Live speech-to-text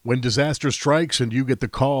When disaster strikes and you get the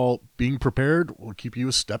call, being prepared will keep you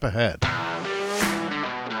a step ahead.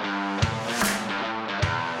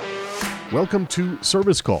 Welcome to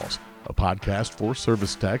Service Calls, a podcast for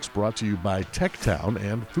service techs brought to you by TechTown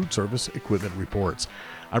and Food Service Equipment Reports.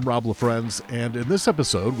 I'm Rob LaFrenz, and in this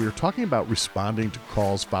episode, we're talking about responding to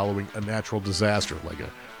calls following a natural disaster like a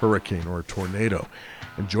hurricane or a tornado.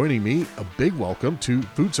 And joining me, a big welcome to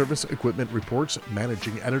Food Service Equipment Reports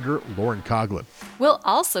Managing Editor Lauren Coughlin. We'll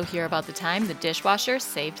also hear about the time the dishwasher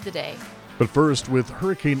saved the day. But first, with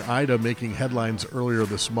Hurricane Ida making headlines earlier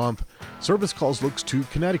this month, Service Calls looks to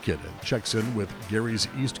Connecticut and checks in with Gary's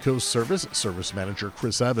East Coast Service Manager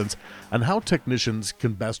Chris Evans on how technicians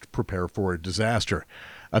can best prepare for a disaster.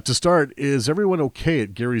 To start, is everyone okay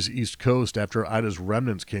at Gary's East Coast after Ida's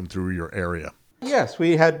remnants came through your area? Yes,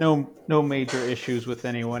 we had no major issues with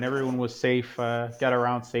anyone. Everyone was safe, got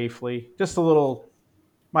around safely. Just a little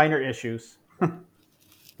minor issues,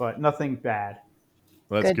 but nothing bad.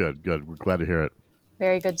 Well, that's good. We're glad to hear it.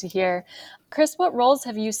 Very good to hear. Chris, what roles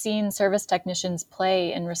have you seen service technicians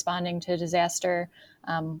play in responding to disaster,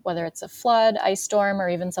 whether it's a flood, ice storm, or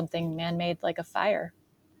even something man-made like a fire?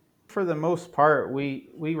 For the most part, we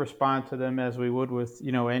respond to them as we would with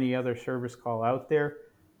any other service call out there.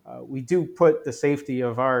 We do put the safety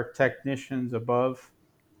of our technicians above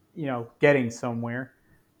getting somewhere,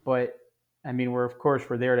 but I mean we're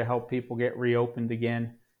there to help people get reopened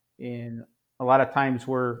again. And a lot of times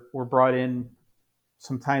we're brought in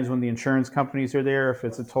sometimes when the insurance companies are there, if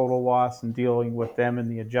it's a total loss, and dealing with them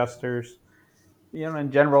and the adjusters.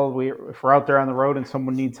 In general, if we're out there on the road and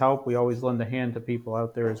someone needs help, we always lend a hand to people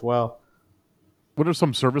out there as well. What are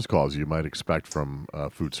some service calls you might expect from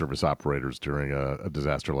food service operators during a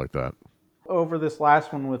disaster like that? Over this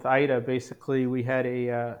last one with Ida, basically we had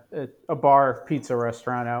a bar pizza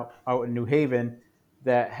restaurant out in New Haven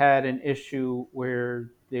that had an issue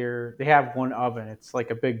where they have one oven. It's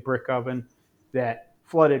like a big brick oven that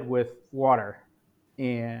flooded with water,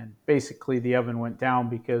 and basically the oven went down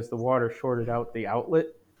because the water shorted out the outlet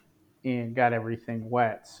and got everything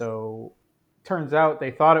wet. So turns out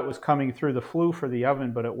they thought it was coming through the flue for the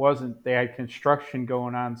oven, but it wasn't. They had construction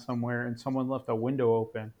going on somewhere, and someone left a window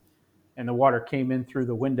open, and the water came in through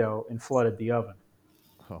the window and flooded the oven.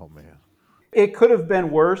 Oh, man. It could have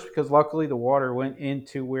been worse because luckily the water went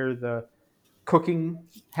into where the cooking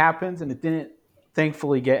happens, and it didn't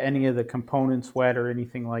thankfully get any of the components wet or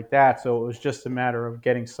anything like that. So it was just a matter of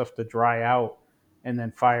getting stuff to dry out and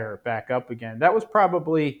then fire it back up again. That was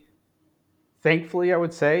probably, thankfully, I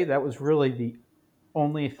would say, that was really the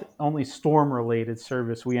only storm-related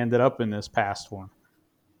service we ended up in this past one.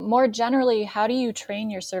 More generally, how do you train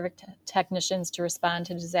your service technicians to respond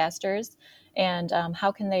to disasters, and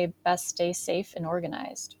how can they best stay safe and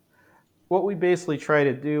organized? What we basically try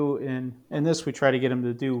to do, and this we try to get them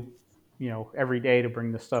to do, every day to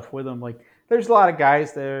bring the stuff with them. Like there's a lot of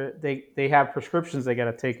guys there, they have prescriptions they got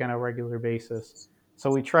to take on a regular basis.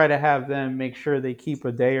 So we try to have them make sure they keep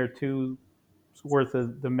a day or two worth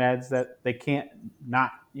of the meds that they can't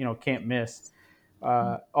miss.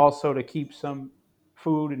 Also to keep some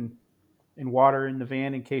food and water in the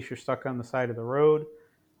van in case you're stuck on the side of the road.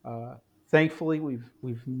 Thankfully,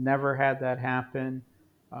 we've never had that happen.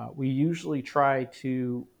 We usually try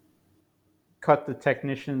to cut the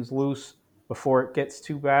technicians loose before it gets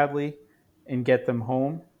too badly and get them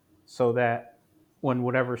home so that when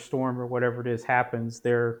whatever storm or whatever it is happens,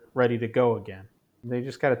 they're ready to go again. They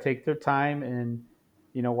just got to take their time and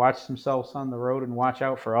watch themselves on the road and watch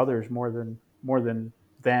out for others more than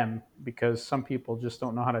them, because some people just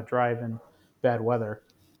don't know how to drive in bad weather.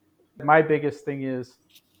 My biggest thing is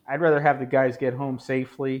I'd rather have the guys get home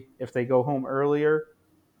safely. If they go home earlier,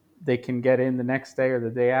 they can get in the next day or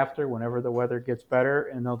the day after whenever the weather gets better,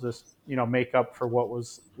 and they'll just make up for what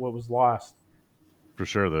was lost. For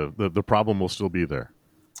sure, the problem will still be there.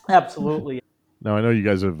 Absolutely. Now, I know you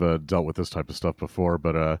guys have dealt with this type of stuff before,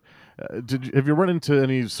 but have you run into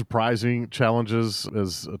any surprising challenges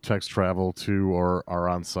as techs travel to or are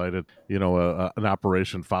on site at an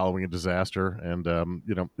operation following a disaster? And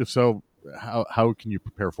if so, how can you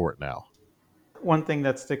prepare for it now? One thing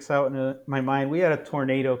that sticks out in my mind, we had a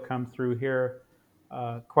tornado come through here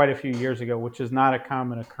quite a few years ago, which is not a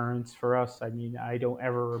common occurrence for us. I mean, I don't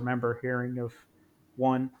ever remember hearing of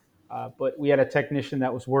one, but we had a technician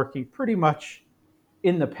that was working pretty much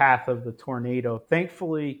in the path of the tornado.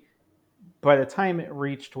 Thankfully, by the time it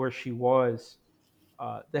reached where she was,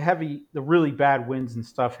 the really bad winds and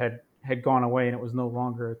stuff had gone away, and it was no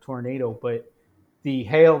longer a tornado. But the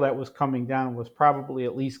hail that was coming down was probably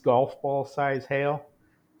at least golf ball size hail.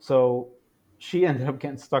 So she ended up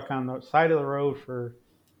getting stuck on the side of the road for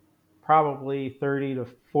probably 30 to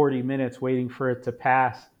 40 minutes waiting for it to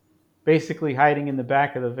pass, basically hiding in the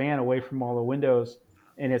back of the van away from all the windows.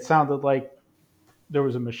 And it sounded like there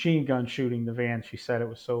was a machine gun shooting the van. She said it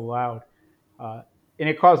was so loud. Uh, and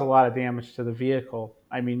it caused a lot of damage to the vehicle.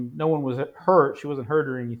 I mean, no one was hurt. She wasn't hurt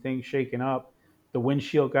or anything, shaken up. The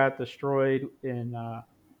windshield got destroyed, and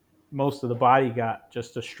most of the body got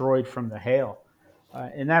just destroyed from the hail.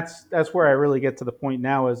 And that's where I really get to the point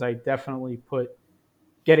now is I definitely put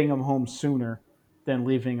getting them home sooner than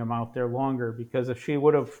leaving them out there longer, because if she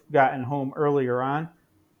would have gotten home earlier on,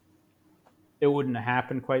 it wouldn't have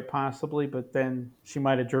happened quite possibly, but then she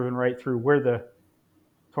might have driven right through where the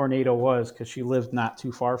tornado was because she lived not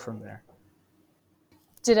too far from there.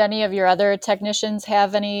 Did any of your other technicians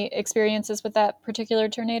have any experiences with that particular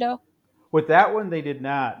tornado? With that one, they did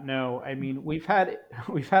not. No, I mean we've had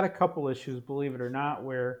a couple issues, believe it or not,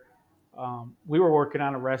 where we were working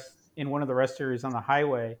on a rest in one of the rest areas on the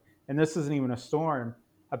highway, and this isn't even a storm.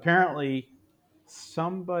 Apparently,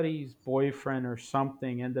 somebody's boyfriend or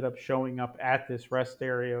something ended up showing up at this rest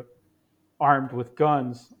area armed with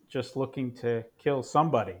guns, just looking to kill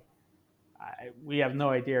somebody. We have no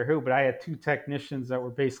idea who, but I had two technicians that were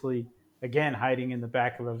basically, again, hiding in the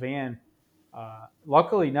back of a van.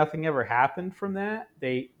 Luckily, nothing ever happened from that.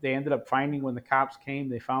 They ended up finding when the cops came,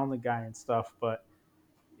 they found the guy and stuff, but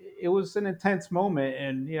it was an intense moment.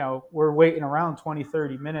 And, we're waiting around 20,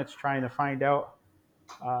 30 minutes trying to find out,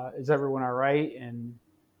 is everyone all right? And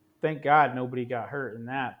thank God nobody got hurt in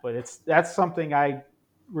that. But that's something I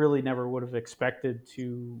really never would have expected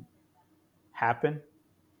to happen,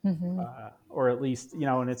 Mm-hmm. or at least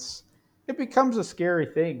and it becomes a scary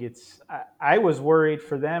thing. I was worried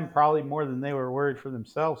for them probably more than they were worried for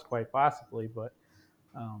themselves, quite possibly, but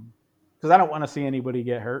because I don't want to see anybody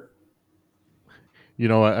get hurt.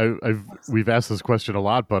 We've asked this question a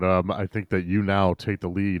lot, but I think that you now take the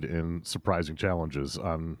lead in surprising challenges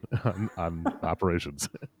on operations.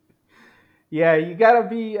 Yeah, you gotta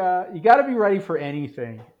be ready for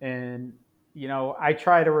anything, and I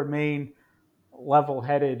try to remain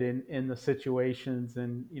level-headed in the situations.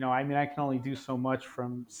 And I mean, I can only do so much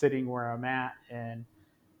from sitting where I'm at, and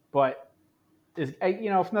but if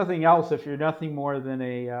nothing else, if you're nothing more than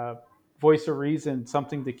a voice of reason,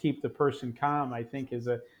 something to keep the person calm, I think is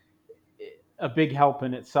a big help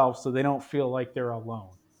in itself, so they don't feel like they're alone.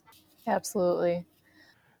 Absolutely.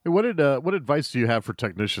 What advice do you have for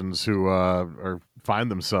technicians who find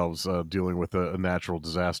themselves dealing with a natural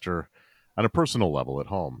disaster on a personal level at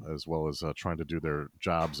home, as well as trying to do their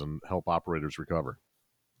jobs and help operators recover?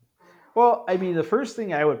 Well, I mean, the first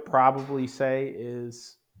thing I would probably say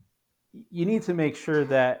is you need to make sure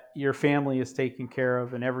that your family is taken care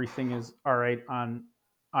of and everything is all right on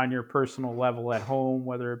your personal level at home,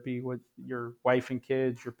 whether it be with your wife and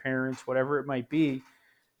kids, your parents, whatever it might be,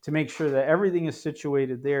 to make sure that everything is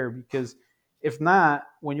situated there. Because if not,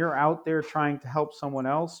 when you're out there trying to help someone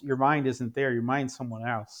else, your mind isn't there. Your mind's somewhere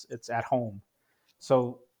else. It's at home.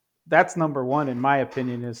 So that's number one, in my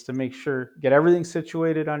opinion, is to make sure get everything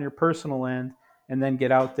situated on your personal end, and then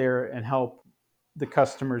get out there and help the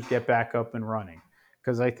customers get back up and running.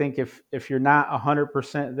 Because I think if you're not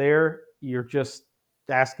 100% there, you're just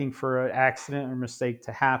asking for an accident or mistake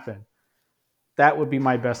to happen. That would be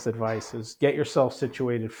my best advice: is get yourself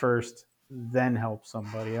situated first, then help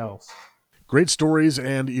somebody else. Great stories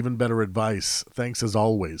and even better advice. Thanks as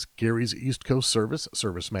always, Gary's East Coast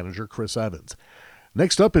Service Manager Chris Evans.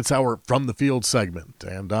 Next up, it's our From the Field segment,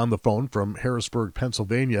 and on the phone from Harrisburg,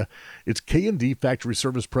 Pennsylvania, it's K&D Factory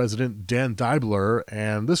Service President Dan Deibler,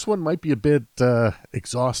 and this one might be a bit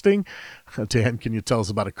exhausting. Dan, can you tell us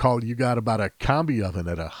about a call you got about a combi oven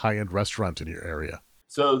at a high-end restaurant in your area?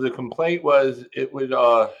 So the complaint was it would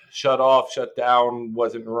shut off, shut down,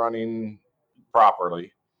 wasn't running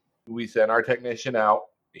properly. We sent our technician out.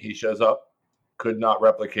 He shows up, could not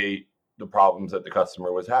replicate the problems that the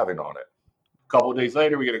customer was having on it. A couple of days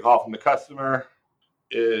later, we get a call from the customer.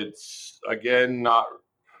 It's again not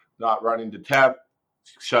running to temp,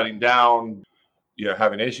 shutting down,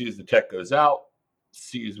 having issues. The tech goes out,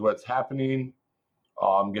 sees what's happening,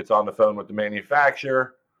 gets on the phone with the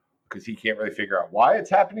manufacturer because he can't really figure out why it's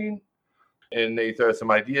happening. And they throw some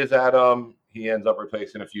ideas at him. He ends up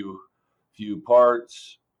replacing a few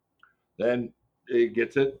parts. Then he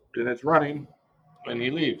gets it and it's running, and he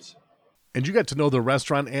leaves. And you got to know the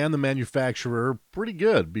restaurant and the manufacturer pretty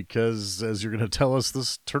good because, as you're going to tell us,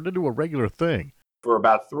 this turned into a regular thing. For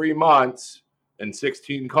about 3 months and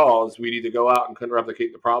 16 calls, we'd either go out and couldn't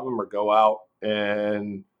replicate the problem or go out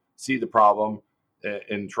and see the problem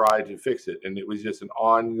and try to fix it. And it was just an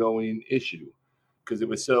ongoing issue because it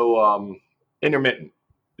was so intermittent.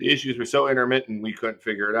 The issues were so intermittent, we couldn't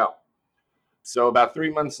figure it out. So about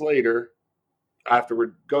 3 months later, after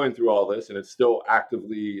we're going through all this and it's still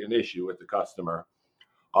actively an issue with the customer,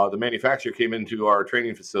 the manufacturer came into our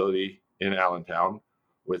training facility in Allentown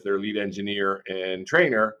with their lead engineer and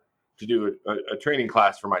trainer to do a training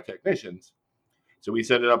class for my technicians. So we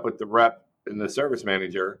set it up with the rep and the service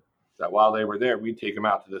manager that while they were there, we'd take them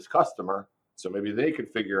out to this customer so maybe they could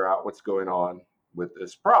figure out what's going on with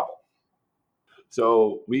this problem.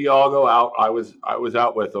 So we all go out. I was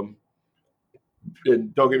out with them.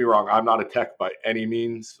 And don't get me wrong, I'm not a tech by any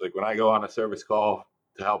means. Like when I go on a service call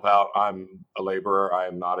to help out, I'm a laborer. I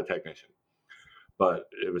am not a technician. But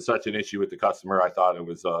it was such an issue with the customer, I thought it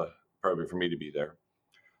was appropriate for me to be there.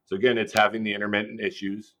 So again, it's having the intermittent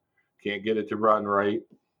issues. Can't get it to run right.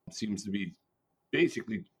 Seems to be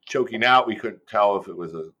basically choking out. We couldn't tell if it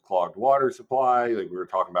was a clogged water supply. Like we were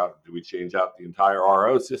talking about, do we change out the entire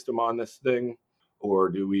RO system on this thing? Or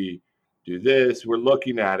do we do this? We're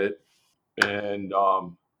looking at it. And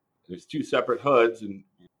there's two separate hoods. And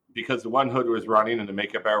because the one hood was running and the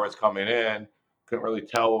makeup air was coming in, couldn't really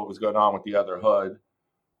tell what was going on with the other hood.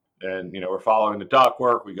 And, we're following the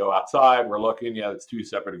ductwork. We go outside. We're looking. Yeah, it's two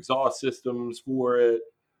separate exhaust systems for it.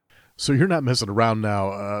 So you're not messing around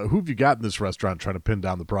now. Who have you got in this restaurant trying to pin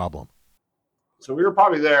down the problem? So we were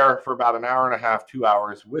probably there for about an hour and a half, 2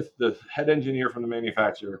 hours with the head engineer from the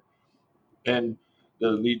manufacturer and the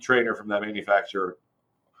lead trainer from that manufacturer,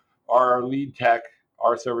 our lead tech,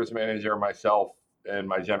 our service manager, myself, and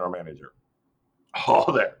my general manager.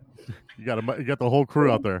 All there. You got the whole crew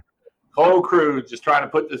out there. Whole crew just trying to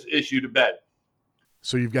put this issue to bed.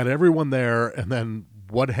 So you've got everyone there, and then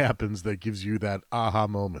what happens that gives you that aha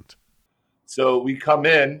moment? So we come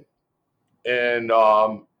in and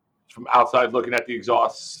from outside looking at the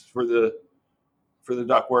exhausts for the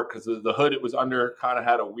ductwork, because the hood it was under kind of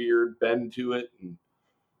had a weird bend to it and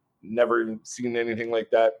never even seen anything like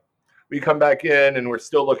that. We come back in and we're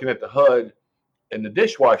still looking at the hood, and the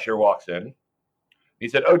dishwasher walks in. He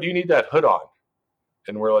said, "Oh, do you need that hood on?"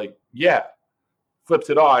 And we're like, "Yeah." Flips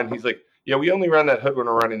it on. He's like, "Yeah, we only run that hood when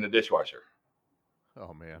we're running the dishwasher."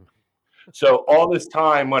 Oh, man. So all this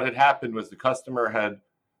time, what had happened was the customer had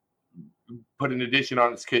put an addition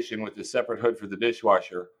on its kitchen with a separate hood for the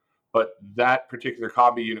dishwasher, but that particular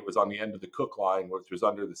combi unit was on the end of the cook line, which was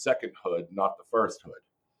under the second hood, not the first hood.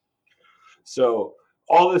 So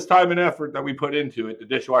all this time and effort that we put into it, the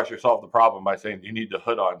dishwasher solved the problem by saying, "You need the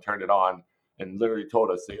hood on, turn it on," and literally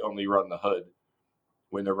told us they only run the hood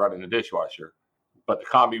when they're running the dishwasher. But the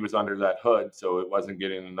combi was under that hood, so it wasn't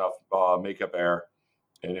getting enough makeup air,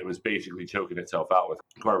 and it was basically choking itself out with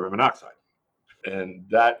carbon monoxide. And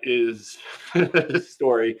that is the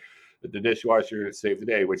story that the dishwasher saved the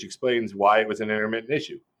day, which explains why it was an intermittent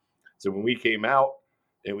issue. So when we came out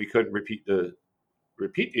and we couldn't repeat the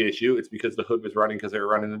issue, it's because the hood was running because they were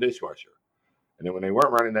running the dishwasher. And then when they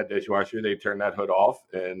weren't running that dishwasher, they'd turn that hood off,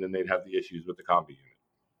 and then they'd have the issues with the combi unit.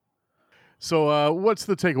 So what's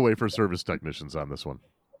the takeaway for service technicians on this one?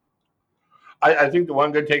 I think the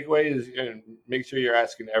one good takeaway is make sure you're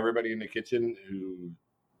asking everybody in the kitchen who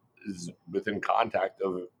is within contact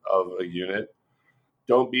of a unit.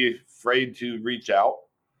 Don't be afraid to reach out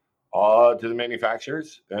to the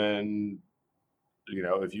manufacturers. And,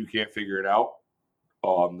 if you can't figure it out,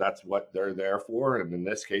 that's what they're there for. And in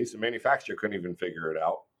this case, the manufacturer couldn't even figure it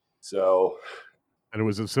out. So, and it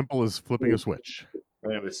was as simple as flipping a switch.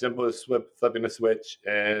 And it was simple as flipping a switch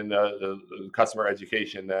and the customer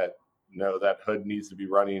education that that hood needs to be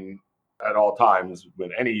running at all times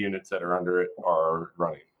when any units that are under it are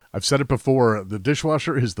running. I've said it before, the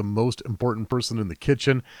dishwasher is the most important person in the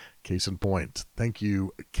kitchen. Case in point. Thank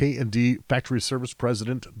you, K&D Factory Service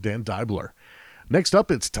President Dan Deibler. Next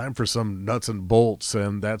up, it's time for some nuts and bolts,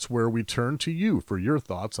 and that's where we turn to you for your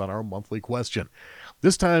thoughts on our monthly question.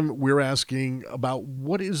 This time, we're asking about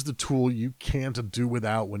what is the tool you can't do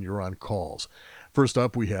without when you're on calls. First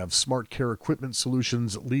up, we have Smart Care Equipment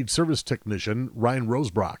Solutions lead service technician, Ryan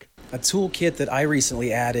Rosebrock. A toolkit that I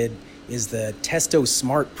recently added is the Testo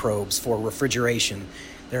Smart Probes for refrigeration.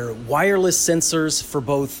 They're wireless sensors for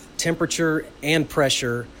both temperature and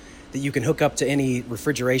pressure that you can hook up to any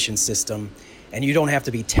refrigeration system, and you don't have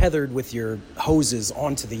to be tethered with your hoses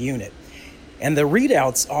onto the unit. And the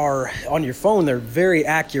readouts are on your phone, they're very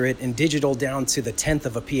accurate and digital down to the 10th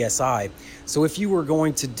of a PSI. So if you were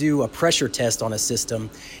going to do a pressure test on a system,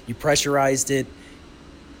 you pressurized it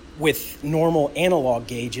with normal analog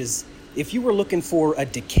gauges. If you were looking for a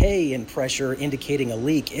decay in pressure indicating a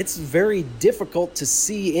leak, it's very difficult to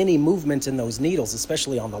see any movement in those needles,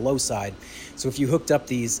 especially on the low side. So if you hooked up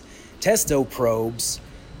these Testo probes,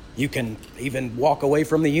 You can even walk away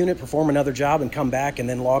from the unit, perform another job, and come back and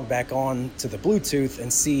then log back on to the Bluetooth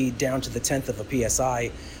and see down to the 10th of a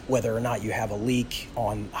PSI whether or not you have a leak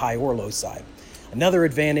on high or low side. Another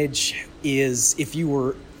advantage is if you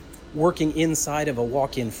were working inside of a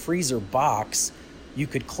walk-in freezer box, you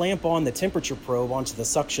could clamp on the temperature probe onto the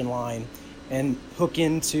suction line and hook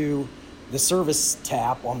into the service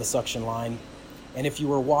tap on the suction line. And if you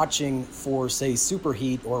were watching for, say,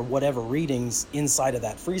 superheat or whatever readings inside of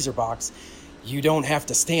that freezer box, you don't have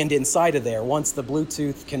to stand inside of there. Once the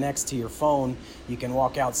Bluetooth connects to your phone, you can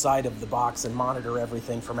walk outside of the box and monitor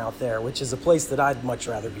everything from out there, which is a place that I'd much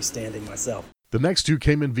rather be standing myself. The next two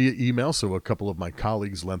came in via email, so a couple of my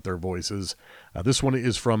colleagues lent their voices. This one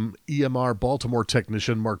is from EMR Baltimore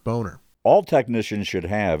technician Mark Boner. All technicians should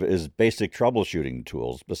have is basic troubleshooting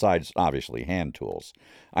tools, besides, obviously, hand tools.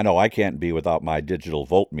 I know I can't be without my digital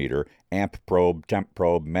voltmeter, amp probe, temp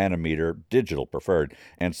probe, manometer, digital preferred,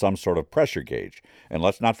 and some sort of pressure gauge. And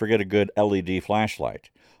let's not forget a good LED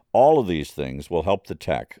flashlight. All of these things will help the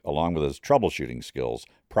tech, along with his troubleshooting skills,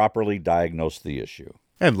 properly diagnose the issue.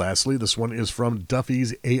 And lastly, this one is from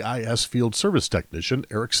Duffy's AIS field service technician,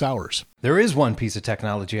 Eric Sowers. There is one piece of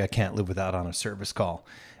technology I can't live without on a service call,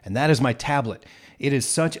 and that is my tablet. It is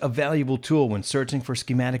such a valuable tool when searching for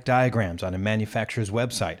schematic diagrams on a manufacturer's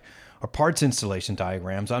website or parts installation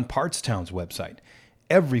diagrams on PartsTown's website.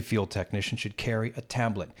 Every field technician should carry a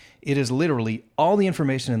tablet. It is literally all the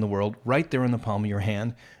information in the world right there in the palm of your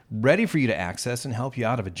hand, ready for you to access and help you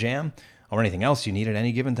out of a jam or anything else you need at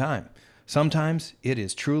any given time. Sometimes it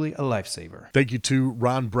is truly a lifesaver. Thank you to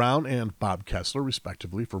Ron Brown and Bob Kessler,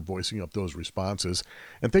 respectively, for voicing up those responses.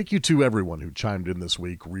 And thank you to everyone who chimed in this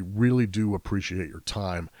week. We really do appreciate your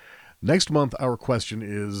time. Next month, our question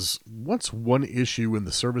is, what's one issue in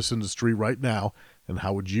the service industry right now, and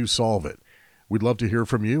how would you solve it? We'd love to hear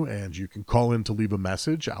from you, and you can call in to leave a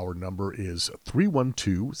message. Our number is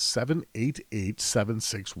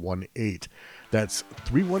 312-788-7618. That's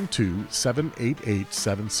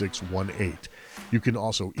 312-788-7618. You can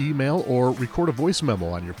also email or record a voice memo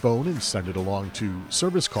on your phone and send it along to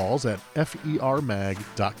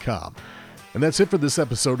servicecalls@fermag.com. And that's it for this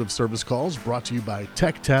episode of Service Calls, brought to you by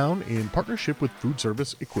TechTown in partnership with Food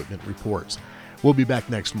Service Equipment Reports. We'll be back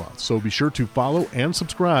next month, so be sure to follow and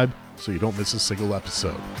subscribe so you don't miss a single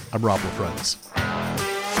episode. I'm Rob LaFrenz.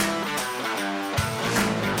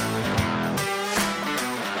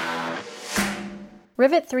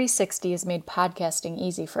 Rivet 360 has made podcasting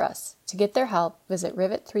easy for us. To get their help, visit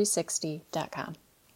rivet360.com.